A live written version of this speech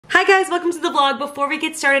Hi guys, welcome to the vlog. Before we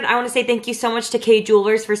get started, I want to say thank you so much to K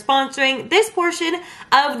Jewelers for sponsoring this portion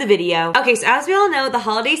of the video. Okay, so as we all know, the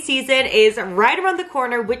holiday season is right around the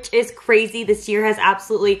corner, which is crazy. This year has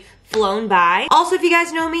absolutely flown by. Also, if you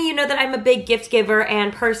guys know me, you know that I'm a big gift giver,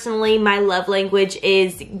 and personally, my love language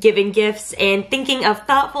is giving gifts and thinking of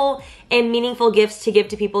thoughtful and meaningful gifts to give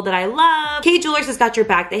to people that I love. K Jewelers has got your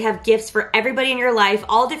back. They have gifts for everybody in your life,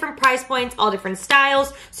 all different price points, all different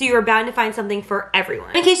styles, so you are bound to find something for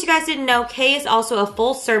everyone. In case you guys didn't know, K is also a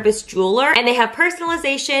full-service jeweler, and they have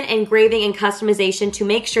personalization, engraving, and customization to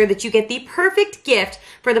make sure that you get the perfect gift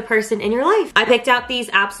for the person in your life. I picked out these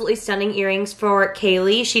absolutely stunning earrings for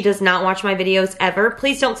Kaylee. She does not watch my videos ever.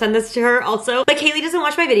 Please don't send this to her also. But Kaylee doesn't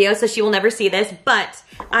watch my videos, so she will never see this, but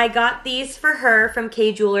I got these for her from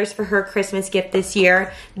K Jewelers for her Christmas gift this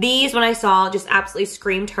year. These, when I saw, just absolutely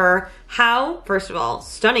screamed her how, first of all,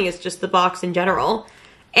 stunning is just the box in general.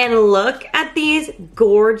 And look at these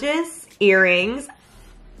gorgeous earrings.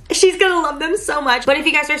 She's gonna love them so much. But if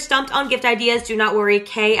you guys are stumped on gift ideas, do not worry.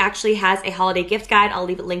 Kay actually has a holiday gift guide. I'll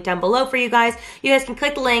leave it linked down below for you guys. You guys can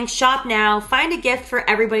click the link, shop now, find a gift for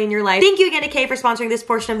everybody in your life. Thank you again to Kay for sponsoring this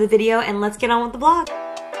portion of the video, and let's get on with the vlog.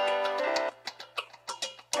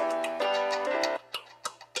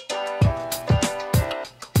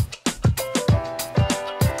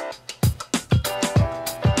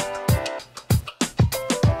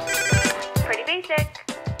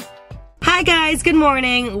 Hi guys, good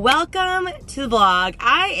morning. Welcome to the vlog.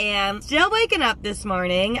 I am still waking up this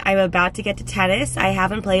morning. I'm about to get to tennis. I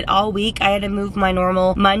haven't played all week. I had to move my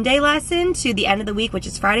normal Monday lesson to the end of the week, which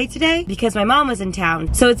is Friday today, because my mom was in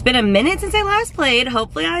town. So it's been a minute since I last played.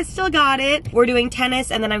 Hopefully I still got it. We're doing tennis,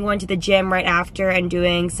 and then I'm going to the gym right after and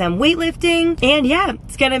doing some weightlifting. And yeah,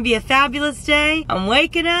 it's gonna be a fabulous day. I'm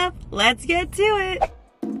waking up. Let's get to it.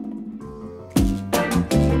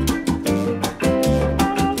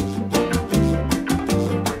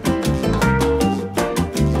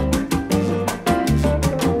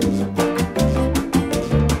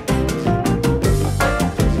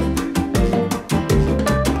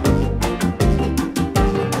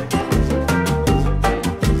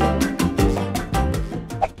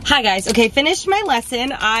 Hi guys, okay, finished my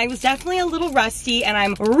lesson. I was definitely a little rusty and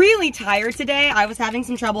I'm really tired today. I was having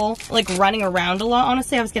some trouble like running around a lot,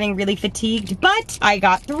 honestly. I was getting really fatigued, but I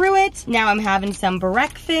got through it. Now I'm having some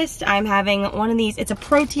breakfast. I'm having one of these, it's a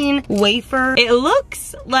protein wafer. It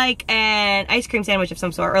looks like an ice cream sandwich of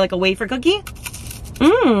some sort, or like a wafer cookie.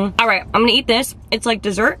 All right, I'm gonna eat this. It's like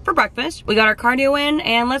dessert for breakfast. We got our cardio in,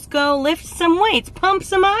 and let's go lift some weights, pump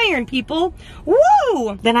some iron, people.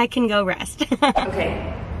 Woo! Then I can go rest.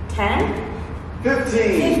 Okay. 10?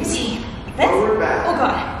 15. 15. Oh, we're back. Oh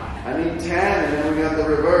god. I need 10 and then we got the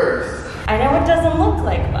reverse. I know it doesn't look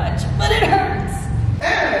like much, but it hurts.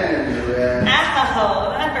 And the rest. Ow,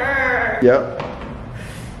 that hurt. Yep.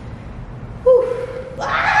 Whew.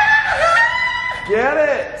 Get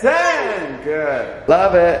it. 10. Good.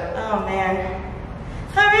 Love it. Oh man.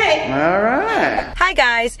 All right. All right. Hi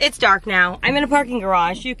guys, it's dark now. I'm in a parking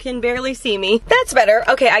garage. You can barely see me. That's better.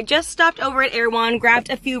 Okay, I just stopped over at Erewhon, grabbed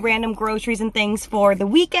a few random groceries and things for the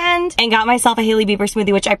weekend, and got myself a Hailey Bieber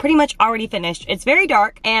smoothie, which I pretty much already finished. It's very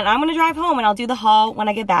dark, and I'm gonna drive home and I'll do the haul when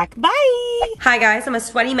I get back. Bye! Hi guys, I'm a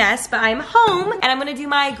sweaty mess, but I'm home, and I'm gonna do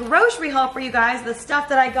my grocery haul for you guys, the stuff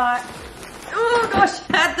that I got. Oh gosh,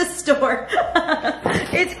 at the store.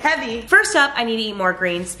 It's heavy. First up, I need to eat more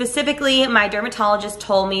greens. Specifically, my dermatologist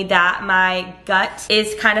told me that my gut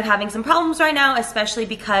is kind of having some problems right now, especially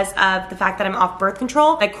because of the fact that I'm off birth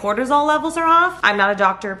control. My cortisol levels are off. I'm not a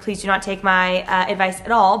doctor. Please do not take my advice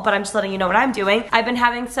at all, but I'm just letting you know what I'm doing. I've been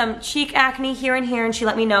having some cheek acne here and here, and she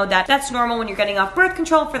let me know that that's normal when you're getting off birth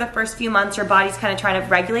control. For the first few months, your body's kind of trying to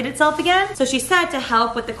regulate itself again. So she said to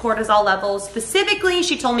help with the cortisol levels, specifically,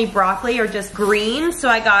 she told me broccoli or just green. So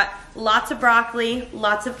I got lots of broccoli,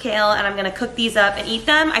 lots of kale, and I'm gonna cook these up and eat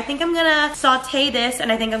them. I think I'm gonna saute this,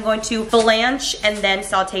 and I think I'm going to blanch and then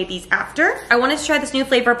saute these after. I wanted to try this new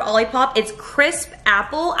flavor of Olipop. It's crisp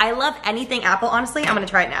apple. I love anything apple, honestly. I'm gonna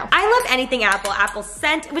try it now. I love anything apple. Apple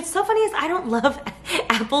scent. What's so funny is I don't love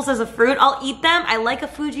apples as a fruit. I'll eat them. I like a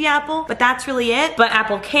Fuji apple, but that's really it. But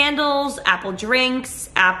apple candles, apple drinks,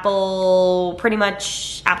 apple, pretty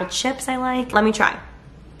much apple chips I like. Let me try.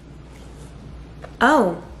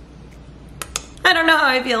 Oh. I don't know how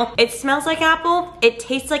I feel. It smells like apple. It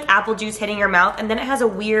tastes like apple juice hitting your mouth, and then it has a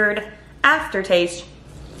weird aftertaste.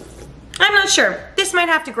 I'm not sure. This might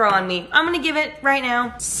have to grow on me. I'm gonna give it right now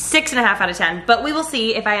 6.5 out of 10, but we will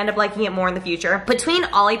see if I end up liking it more in the future. Between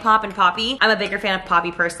Olipop and Poppy, I'm a bigger fan of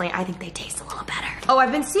Poppy personally. I think they taste a little better. Oh,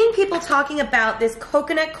 I've been seeing people talking about this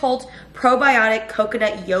coconut cult probiotic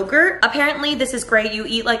coconut yogurt. Apparently this is great. You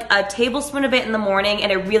eat like a tablespoon of it in the morning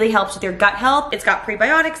and it really helps with your gut health. It's got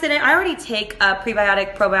prebiotics in it. I already take a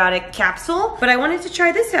prebiotic probiotic capsule, but I wanted to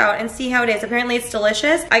try this out and see how it is. Apparently it's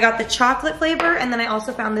delicious. I got the chocolate flavor, and then I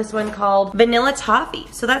also found this one called vanilla toffee.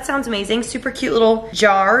 So that sounds amazing. Super cute little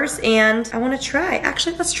jars, and I want to try.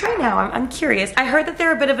 Actually, let's try now. I'm curious. I heard that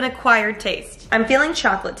they're a bit of an acquired taste. I'm feeling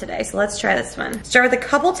chocolate today, so let's try this one. Start with a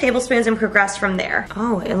couple tablespoons and progress from there.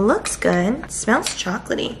 Oh, it looks good. It smells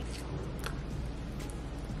chocolatey.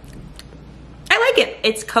 I like it.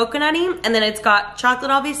 It's coconutty, and then it's got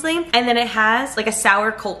chocolate, obviously, and then it has like a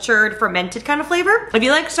sour cultured fermented kind of flavor. If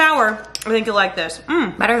you like sour, I think you'll like this.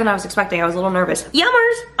 Better than I was expecting. I was a little nervous.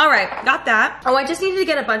 Yummers. All right, got that. Oh, I just needed to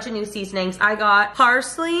get a bunch of new seasonings. I got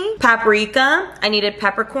parsley, paprika. I needed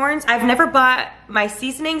peppercorns. I've never bought my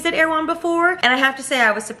seasonings at Erewhon before, and I have to say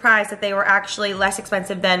I was surprised that they were actually less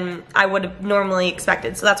expensive than I would have normally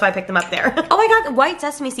expected, so that's why I picked them up there. Oh, I got white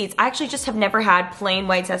sesame seeds. I actually just have never had plain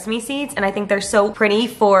white sesame seeds, and I think they're so pretty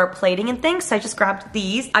for plating and things, so I just grabbed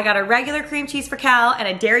these. I got a regular cream cheese for Cal and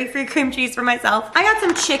a dairy-free cream cheese for myself. I got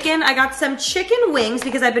some chicken. I got some chicken wings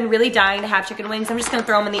because I've been really dying to have chicken wings. I'm just gonna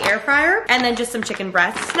throw them in the air fryer, and then just some chicken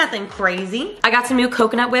breasts. Nothing crazy. I got some new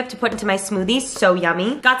coconut whip to put into my smoothies. So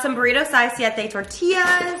yummy. Got some burrito-sized siete tortillas.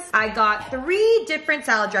 I got 3 different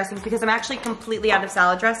salad dressings because I'm actually completely out of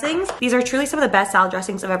salad dressings. These are truly some of the best salad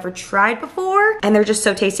dressings I've ever tried before, and they're just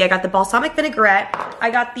so tasty. I got the balsamic vinaigrette. I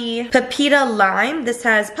got the pepita lime. This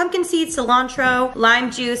has pumpkin seeds, cilantro, lime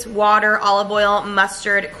juice, water, olive oil,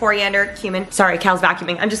 mustard, coriander, cumin. Sorry, Cal's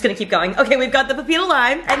vacuuming. I'm just gonna keep going. Okay, we've got the pepita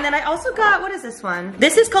lime, and then I also got, what is this one?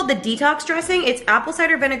 This is called the detox dressing. It's apple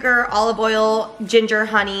cider vinegar, olive oil, ginger,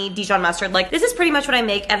 honey, Dijon mustard. Like, this is pretty much what I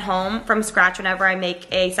make at home from scratch whenever I make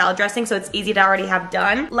a salad dressing, so it's easy to already have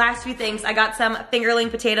done. Last few things, I got some fingerling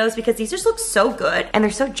potatoes because these just look so good, and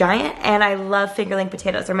they're so giant, and I love fingerling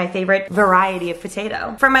potatoes. They're my favorite variety of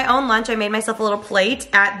potato. For my own lunch, I made myself a little plate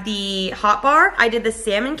at the hot bar. I did the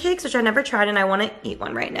salmon cakes, which I never tried, and I want to eat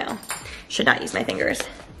one right now. Should not use my fingers.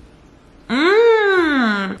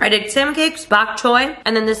 I did salmon cakes, bok choy,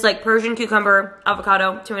 and then this like Persian cucumber,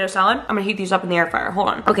 avocado, tomato salad. I'm gonna heat these up in the air fryer. Hold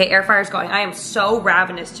on. Okay, air fryer's going. I am so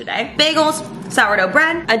ravenous today. Bagels, sourdough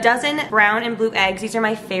bread, a dozen brown and blue eggs. These are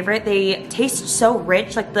my favorite. They taste so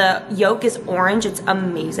rich. Like the yolk is orange. It's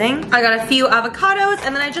amazing. I got a few avocados,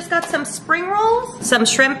 and then I just got some spring rolls, some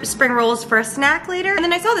shrimp spring rolls for a snack later. And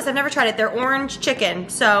then I saw this. I've never tried it. They're orange chicken.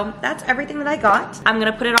 So that's everything that I got. I'm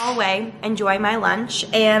gonna put it all away, enjoy my lunch,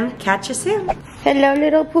 and catch you soon. Hello,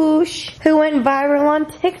 little poosh, who went viral on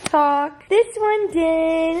TikTok. This one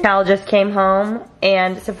did. Cal just came home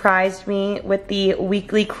and surprised me with the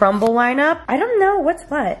weekly crumble lineup. I don't know what's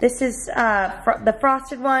what. This is the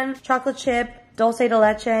frosted one, chocolate chip, dulce de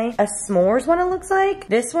leche, a s'mores one it looks like.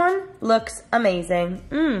 This one looks amazing.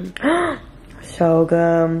 So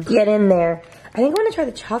good. Get in there. I think I want to try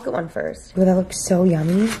the chocolate one first. Ooh, that looks so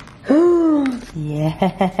yummy.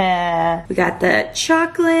 Yeah. We got the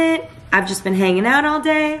chocolate. I've just been hanging out all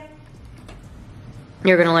day.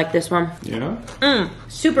 You're gonna like this one. Yeah?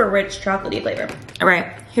 Super rich chocolatey flavor. All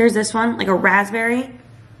right, here's this one, like a raspberry.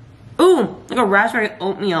 Ooh, like a raspberry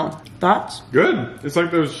oatmeal. Thoughts? Good. It's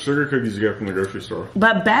like those sugar cookies you get from the grocery store.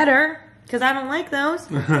 But better, because I don't like those.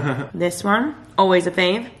 This one, always a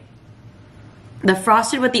fave. The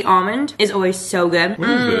frosted with the almond is always so good. What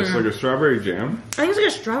is this? Like a strawberry jam? I think it's like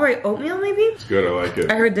a strawberry oatmeal, maybe? It's good, I like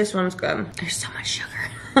it. I heard this one's good. There's so much sugar.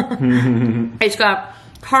 It's got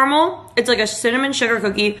caramel. It's like a cinnamon sugar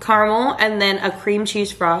cookie, caramel, and then a cream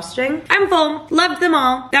cheese frosting. I'm full. Loved them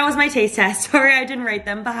all. That was my taste test. Sorry I didn't rate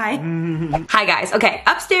them. Bye. Hi guys. Okay,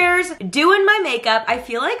 upstairs doing my makeup. I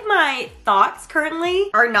feel like my thoughts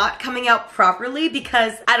currently are not coming out properly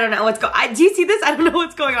because I don't know what's going on. Do you see this? I don't know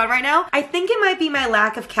what's going on right now. I think it might be my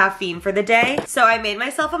lack of caffeine for the day. So I made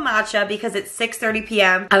myself a matcha because it's 6:30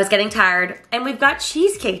 p.m. I was getting tired, and we've got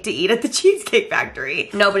cheesecake to eat at the Cheesecake Factory.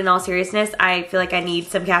 No, but in all seriousness, I feel like I need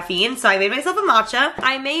some caffeine. So I made myself a matcha.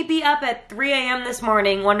 I may be up at 3 a.m. this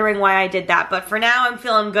morning wondering why I did that, but for now I'm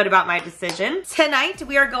feeling good about my decision. Tonight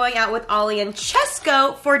we are going out with Ollie and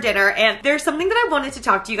Chesco for dinner, and there's something that I wanted to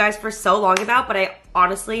talk to you guys for so long about, but I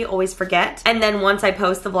honestly always forget. And then once I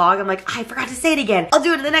post the vlog, I'm like, I forgot to say it again. I'll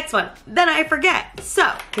do it in the next one. Then I forget. So,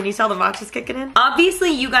 can you tell the matcha's kicking in?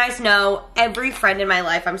 Obviously, you guys know every friend in my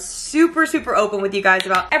life. I'm super, super open with you guys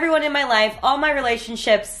about everyone in my life, all my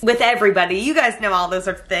relationships with everybody. You guys know all those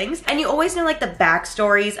sorts of things. And you always know like the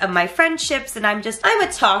backstories of my friendships, and I'm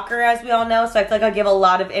a talker, as we all know, so I feel like I'll give a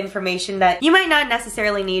lot of information that you might not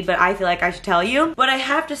necessarily need, but I feel like I should tell you. But I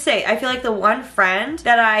have to say, I feel like the one friend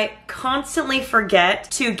that I constantly forget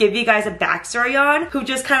forget to give you guys a backstory on, who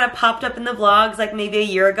just kind of popped up in the vlogs like maybe a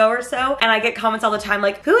year ago or so. And I get comments all the time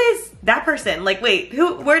like, who is that person? Like, wait,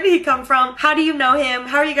 where did he come from? How do you know him?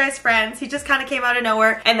 How are you guys friends? He just kind of came out of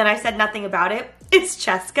nowhere. And then I said nothing about it. It's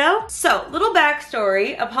Chesko. So, little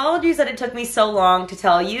backstory. Apologies that it took me so long to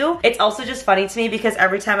tell you. It's also just funny to me because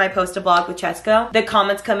every time I post a vlog with Chesko, the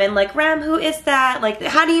comments come in like, Rem, who is that? Like,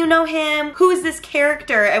 how do you know him? Who is this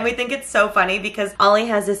character? And we think it's so funny because Ollie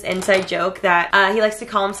has this inside joke that he likes to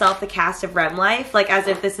call himself the cast of RemLife, like as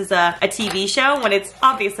if this is a TV show, when it's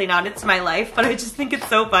obviously not. It's my life, but I just think it's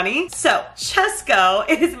so funny. So, Chesko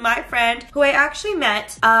is my friend who I actually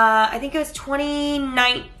met, I think it was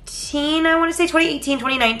 2019. I want to say 2018,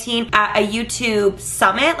 2019 at a YouTube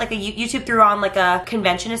summit, like a YouTube threw on like a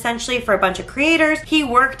convention essentially for a bunch of creators. He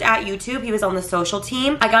worked at YouTube. He was on the social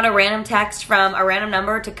team. I got a random text from a random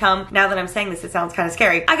number to come. Now that I'm saying this, it sounds kind of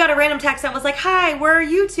scary. I got a random text that was like, hi, we're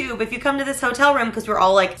YouTube. If you come to this hotel room, because we're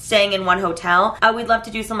all like staying in one hotel, we'd love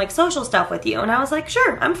to do some like social stuff with you. And I was like,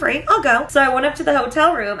 sure, I'm free. I'll go. So I went up to the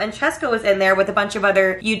hotel room and Chesko was in there with a bunch of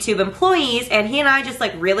other YouTube employees, and he and I just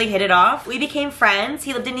like really hit it off. We became friends.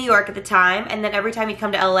 He lived in New York at the time, and then every time he'd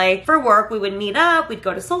come to LA for work, we would meet up, we'd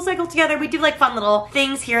go to SoulCycle together, we'd do like fun little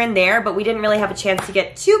things here and there, but we didn't really have a chance to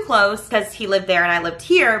get too close because he lived there and I lived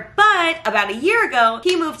here. But about a year ago,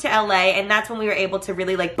 he moved to LA, and that's when we were able to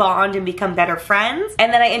really like bond and become better friends.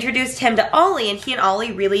 And then I introduced him to Ollie, and he and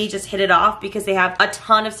Ollie really just hit it off because they have a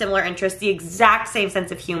ton of similar interests, the exact same sense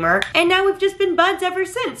of humor, and now we've just been buds ever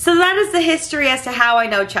since. So that is the history as to how I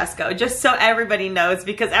know Chesko, just so everybody knows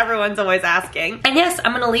because everyone's always asking. And yes,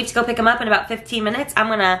 I'm gonna leave to go pick him up in about 15 minutes. I'm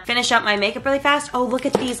gonna finish up my makeup really fast. Oh, look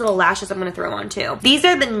at these little lashes I'm gonna throw on too. These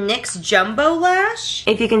are the NYX Jumbo Lash.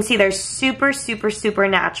 If you can see, they're super, super, super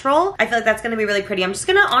natural. I feel like that's gonna be really pretty. I'm just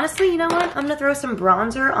gonna, honestly, you know what? I'm gonna throw some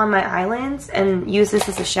bronzer on my eyelids and use this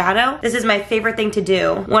as a shadow. This is my favorite thing to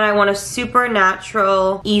do when I want a super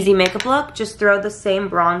natural, easy makeup look. Just throw the same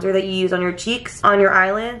bronzer that you use on your cheeks, on your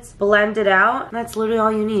eyelids, blend it out. That's literally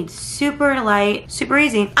all you need. Super light, super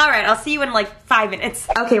easy. All right, I'll see you in like 5 minutes.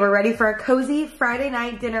 Okay, we're ready for a cozy Friday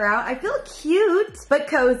night dinner out. I feel cute, but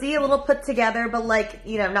cozy, a little put together, but like,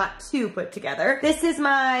 you know, not too put together. This is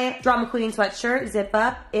my Drama Queen sweatshirt, zip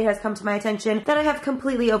up. It has come to my attention that I have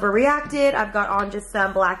completely overreacted. I've got on just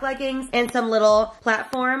some black leggings and some little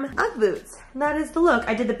platform Ugg boots. That is the look.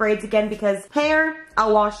 I did the braids again because hair,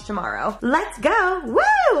 I'll wash tomorrow. Let's go.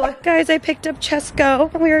 Woo! Guys, I picked up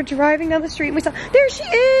Chesko and we were driving down the street and we saw, there she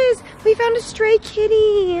is! We found a stray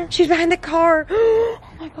kitty. She's behind the car. Oh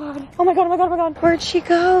my god. Oh my god, oh my god, oh my god. Where'd she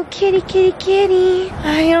go? Kitty, kitty, kitty.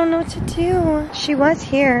 I don't know what to do. She was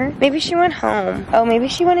here. Maybe she went home. Oh, maybe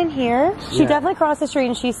she went in here. She definitely crossed the street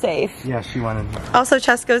and she's safe. Yeah, she went in here. Also,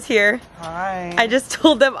 Chesko's here. Hi. I just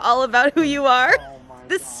told them all about who you are.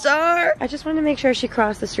 The star. I just wanted to make sure she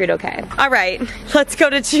crossed the street okay. All right, let's go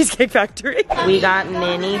to Cheesecake Factory. We got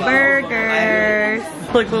mini burgers.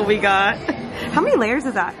 Look what we got. How many layers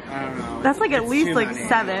is that? I don't know. That's like at least like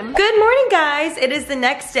 7. Good morning, guys. It is the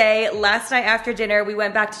next day. Last night after dinner, we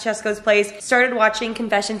went back to Chesko's place, started watching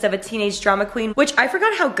Confessions of a Teenage Drama Queen, which I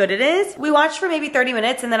forgot how good it is. We watched for maybe 30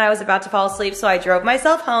 minutes and then I was about to fall asleep, so I drove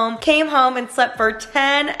myself home, came home and slept for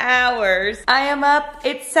 10 hours. I am up.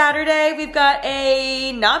 It's Saturday. We've got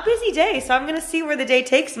a not busy day, so I'm gonna see where the day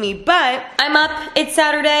takes me, but I'm up. It's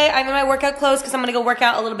Saturday. I'm in my workout clothes because I'm gonna go work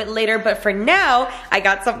out a little bit later, but for now, I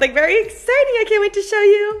got something very exciting I can't wait to show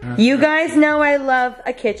you. You guys know I love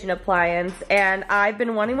a kitchen appliance, and I've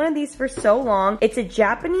been wanting one of these for so long. It's a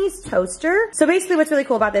Japanese toaster. So basically what's really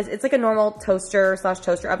cool about this, it's like a normal toaster /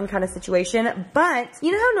 toaster oven kind of situation, but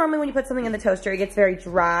you know how normally when you put something in the toaster, it gets very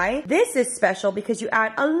dry? This is special because you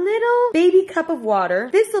add a little baby cup of water.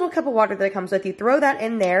 This little cup of water that it comes with, you throw that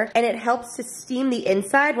in there, and it helps to steam the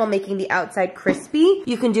inside while making the outside crispy.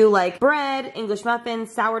 You can do like bread, English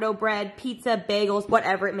muffins, sourdough bread, pizza, bagels,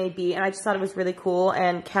 whatever it may be, and I just thought it was really cool,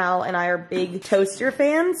 and Cal and I are big toaster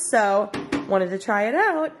fans, so wanted to try it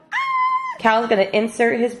out. Cal's gonna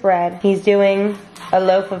insert his bread. He's doing a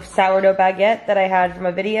loaf of sourdough baguette that I had from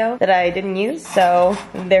a video that I didn't use, so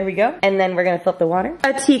there we go. And then we're gonna flip the water.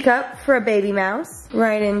 A teacup for a baby mouse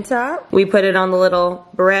right in top. We put it on the little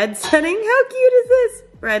bread setting. How cute is this?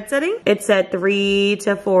 Bread setting. It's at 3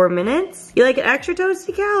 to 4 minutes. You like it extra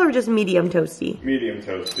toasty, Cal, or just medium toasty? Medium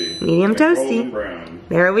toasty. Medium toasty. Golden brown.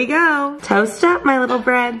 There we go. Toast up, my little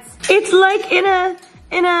breads. It's like in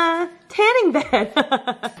a tanning bed.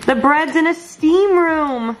 The bread's in a steam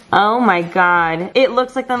room. Oh my god. It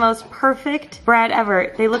looks like the most perfect bread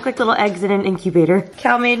ever. They look like little eggs in an incubator.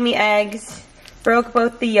 Cal made me eggs. Broke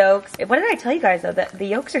both the yolks. What did I tell you guys though? That the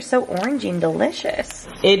yolks are so orangey and delicious.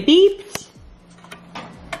 It beeped.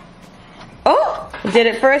 Oh! Did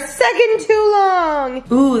it for a second too long.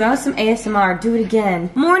 Ooh, that was some ASMR. Do it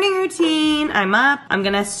again. Morning routine. I'm up. I'm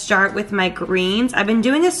gonna start with my greens. I've been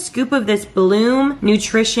doing a scoop of this Bloom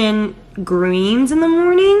Nutrition greens in the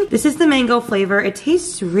morning. This is the mango flavor. It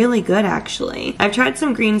tastes really good actually. I've tried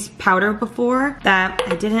some greens powder before that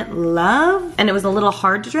I didn't love and it was a little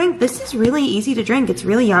hard to drink. This is really easy to drink. It's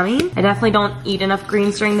really yummy. I definitely don't eat enough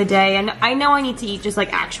greens during the day and I know I need to eat just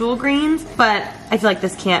like actual greens, but I feel like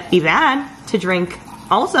this can't be bad to drink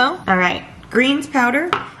also. All right, greens powder.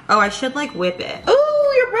 Oh, I should like whip it.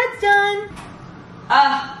 Ooh, your bread's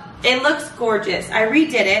done. It looks gorgeous. I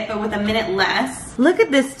redid it, but with a minute less. Look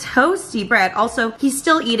at this toasty bread. Also, he's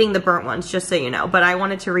still eating the burnt ones, just so you know, but I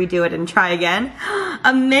wanted to redo it and try again.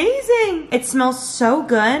 Amazing. It smells so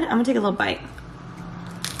good. I'm gonna take a little bite.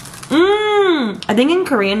 I think in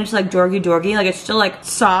Korean it's like dorgi dorgi, like it's still like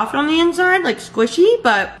soft on the inside, like squishy,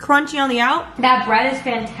 but crunchy on the out. That bread is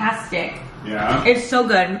fantastic. Yeah. It's so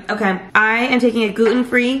good. Okay, I am taking a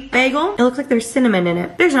gluten-free bagel. It looks like there's cinnamon in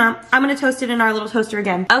it. There's not. I'm gonna toast it in our little toaster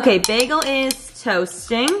again. Okay, bagel is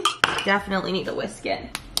toasting. Definitely need to whisk it.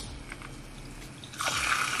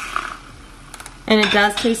 And it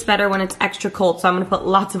does taste better when it's extra cold, so I'm gonna put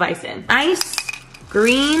lots of ice in. Ice,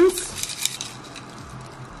 greens.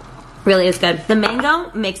 Really is good. The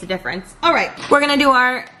mango makes a difference. All right, we're gonna do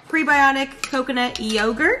our prebiotic coconut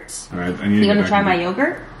yogurt. All right, I need to You gonna try my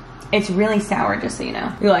yogurt? It's really sour, just so you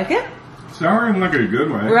know. You like it? Sour in like a good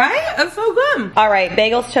way. Right? It's so good. All right,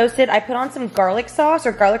 bagels toasted. I put on some garlic sauce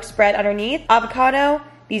or garlic spread underneath. Avocado.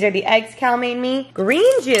 These are the eggs Cal made me.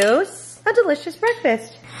 Green juice. A delicious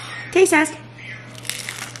breakfast. Taste test.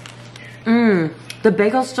 The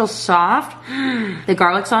bagel's still soft. The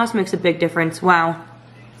garlic sauce makes a big difference. Wow.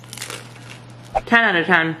 10 out of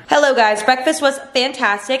 10. Hello guys, breakfast was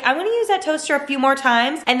fantastic. I'm gonna use that toaster a few more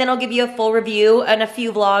times and then I'll give you a full review and a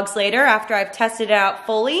few vlogs later after I've tested it out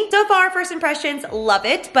fully. So far, first impressions, love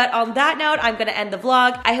it. But on that note, I'm gonna end the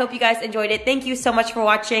vlog. I hope you guys enjoyed it. Thank you so much for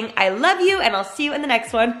watching. I love you and I'll see you in the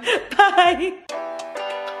next one. Bye.